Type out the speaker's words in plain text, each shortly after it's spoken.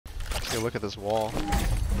Hey, look at this wall.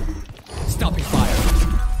 Stopping fire.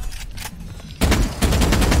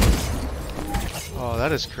 Oh,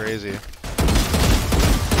 that is crazy.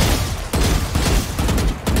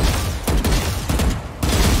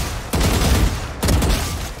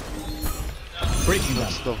 Breaking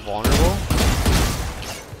That's them. the vulnerable.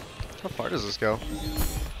 How far does this go?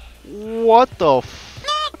 What the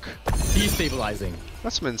fuck? Destabilizing.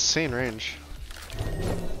 That's some insane range.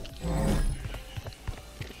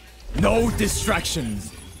 No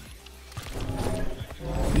distractions.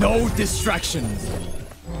 No distractions.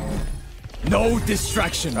 No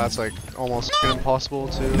distractions. That's like almost impossible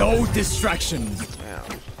to. No distractions. Damn.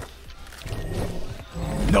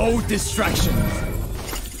 No distractions.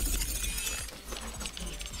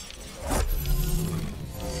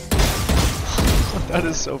 That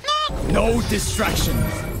is so. No distractions.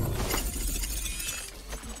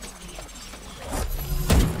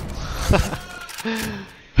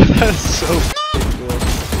 That is so cool.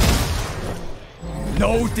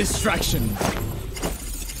 No distractions.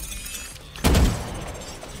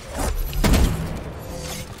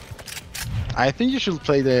 I think you should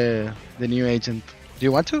play the new agent. Do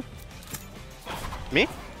you want to? Me?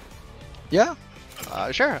 Yeah.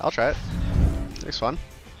 Sure, I'll try it. Looks fun.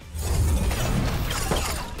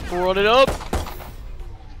 Run it up.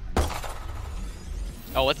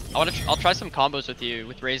 Oh, I'll try some combos with you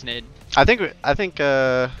with Raise Nade. I think,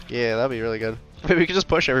 yeah, that'd be really good. Maybe we could just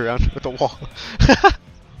push every round with the wall.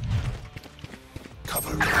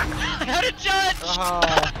 Cover. How to judge?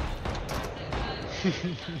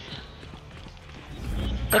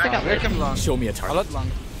 Show me a target.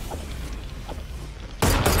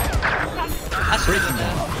 That's breaking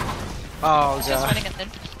down. Oh Just god. running it in.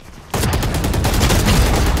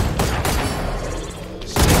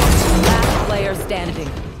 Last player standing.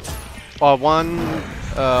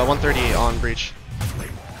 130 on breach.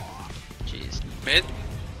 Jeez. Mid.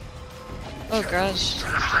 Oh gosh.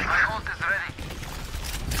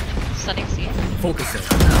 Stunning C. Focusing.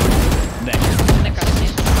 Next. And then cross C.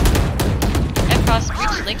 And cross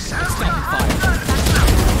breach link. Stopping fire.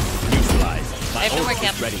 Neutralize. I have no more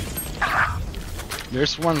camp. Ready.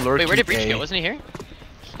 There's one lurking. Wait, where did breach A. go? Wasn't he here?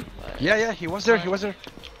 Yeah, he was there. He was there.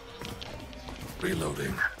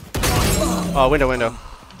 Reloading. Oh, window. No.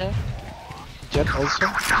 Jet also.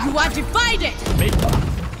 You are divided! Make.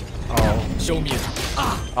 Oh, Show me a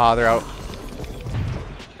Ah, they're out.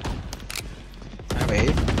 I have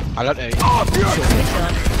A. I got A.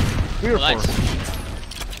 We're Nice.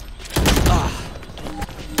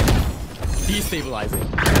 destabilizing.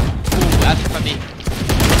 Ooh, after from me.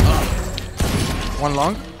 One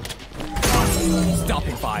long.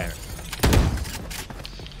 Stopping fire.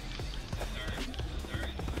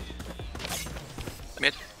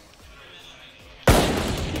 Mid.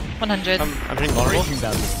 100. I'm hitting vulnerable. Breaking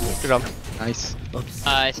down the switch. Good job. Nice.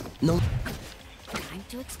 Nice. Time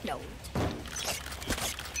to explode.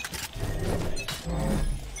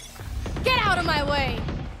 Get out of my way!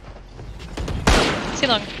 C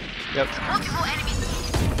long. Yep.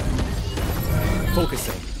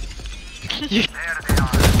 Focusing.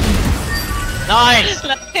 Nice!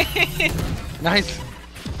 Nice.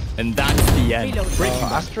 And that's the end. Reload. Breaking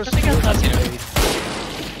down. Astro's. I think I'll toss you.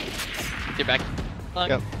 Get back. Long.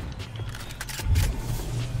 Yep.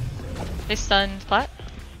 They stunned flat.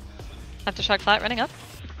 Aftershock flat running up.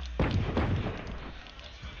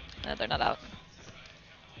 No, they're not out.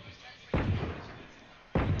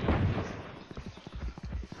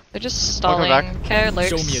 They're just I'll go stalling. back. Care lurks.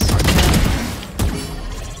 Show me a target.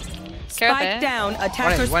 Care Spike up down,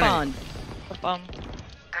 attacker 1A, 1A. spawn. Bomb.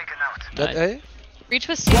 Jet A. Reach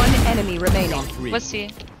with C. One enemy remaining. Three. With C.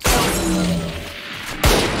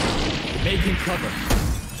 Making cover.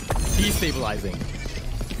 Destabilizing.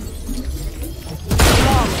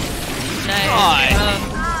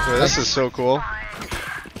 Nice. Dude, this is so cool.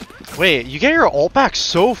 Wait, you get your ult back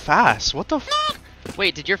so fast. What the f?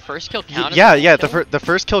 Wait, did your first kill count? Yeah, as yeah. a kill? The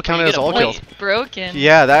first kill counted as all kills. Broken.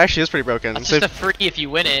 Yeah, that actually is pretty broken. That's So just a free if you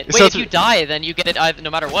win it. So Wait, it's- if you die, then you get it either, no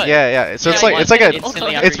matter what. yeah. So it's Yeah, like a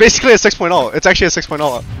instantly after it's you- basically a 6-point ult. It's actually a 6-point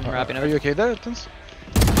ult. I'm wrapping Are up. you okay there, TenZ?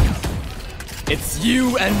 It's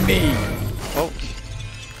you and me. Oh,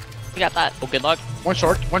 We got that. Oh, good luck. One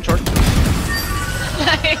short. One short.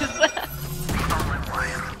 Nice.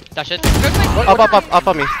 Dash it. up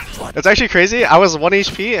on me. It's actually crazy. I was 1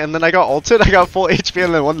 HP and then I got ulted. I got full HP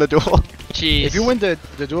and then won the duel. Jeez. If you win the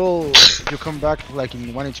duel, you come back like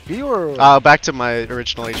in 1 HP or? Back to my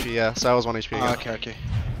original HP. Yeah, so I was 1 HP again. Okay.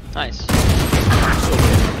 Nice.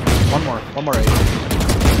 One more A.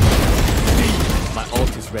 My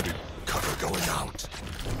ult is ready. Cover going out.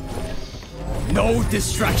 No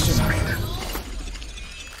distraction.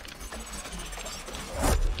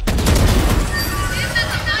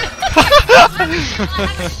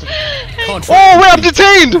 Oh wait, I'm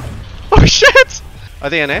detained! Oh shit! Are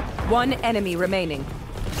they NA? One enemy remaining.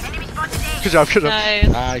 Good job, good job. Nice.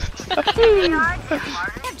 Nice.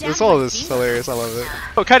 This whole is hilarious, I love it.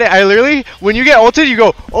 Oh, kinda, I literally, when you get ulted, you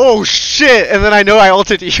go, oh shit, and then I know I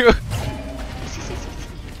ulted you.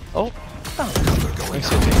 Oh.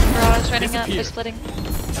 Mirage running up, they're splitting.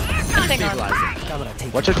 Something on.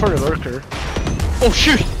 Stabilizing. Watch it for a lurker. Oh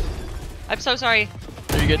shoot! I'm so sorry.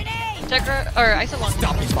 Are you good? Checker, or I said long.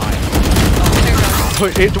 Stop me fire.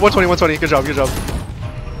 Wait, 120, 120, good job, good job.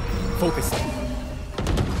 Focus.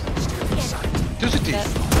 260. Yeah.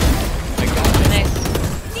 I got it. Nice.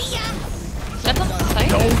 That's on the side?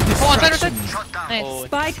 No Oh, on side or distraction. side? Nice.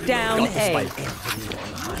 Spike down Got the A. spike.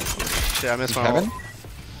 Shit, I missed my Heaven? ult.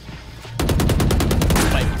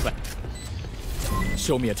 Spike, spike.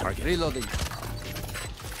 Show me a target. Reloading.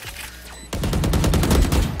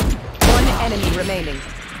 One enemy remaining.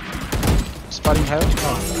 Spotting heaven.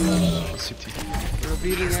 Oh. CT.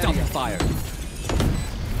 Stop the fire.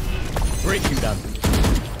 Breaking them.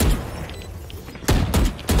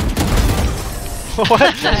 What?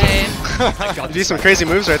 Nice. I got You do some crazy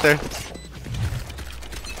moves right there.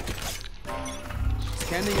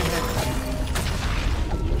 Scanning ahead.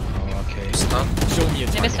 Oh, okay. Stun. Show me a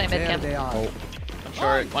They missed target. my mid camp. Oh. I'm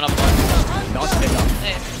short. One up one. Not enough.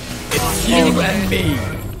 Nice. It's you and me.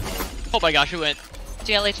 Oh my gosh, who went?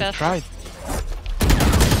 GLHS. Tried.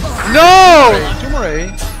 No! Two more A.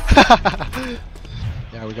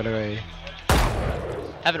 Yeah, we got A.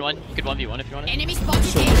 Heaven one. You could 1v1 if you want it. Enemy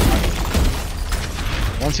spotted A.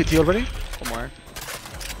 One CT already? One more.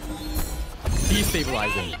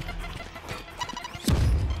 Destabilizing.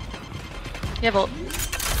 You have ult.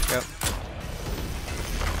 Yep.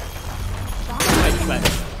 Spike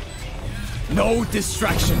planted. No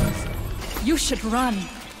distractions. You should run.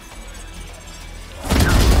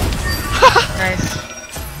 Nice.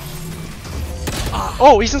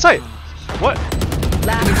 Oh, he's inside! What?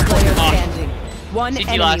 Last player standing. One CT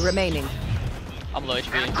enemy last. remaining. I'm low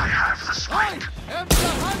HP.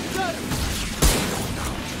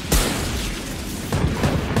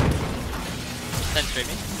 Then straight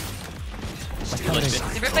me. Low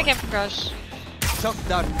HP. They ripped my camp from Garage. Shock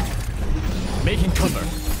done. Making cover.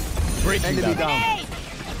 Breaking them. down.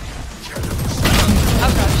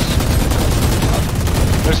 Out Garage.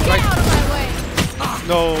 There's strike. Out of my way.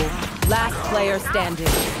 No. Last player standing.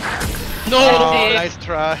 No! Nice. Nice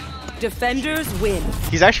try. Defenders win.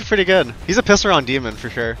 He's actually pretty good. He's a pistol round demon for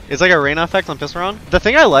sure. It's like a Reyna effect on pistol round. The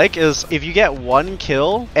thing I like is if you get one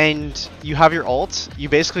kill and you have your ult, you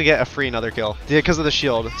basically get a free another kill because of the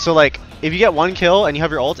shield. So like if you get one kill and you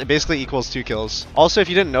have your ult, it basically equals 2 kills. Also, if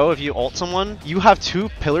you didn't know, if you ult someone, you have 2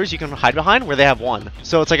 pillars you can hide behind where they have 1.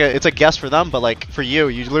 So it's like a guess for them, but like for you,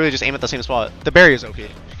 you literally just aim at the same spot. The barrier's OP.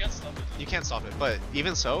 You can't stop it, but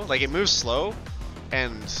even so, like it moves slow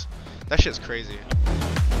and that shit's crazy.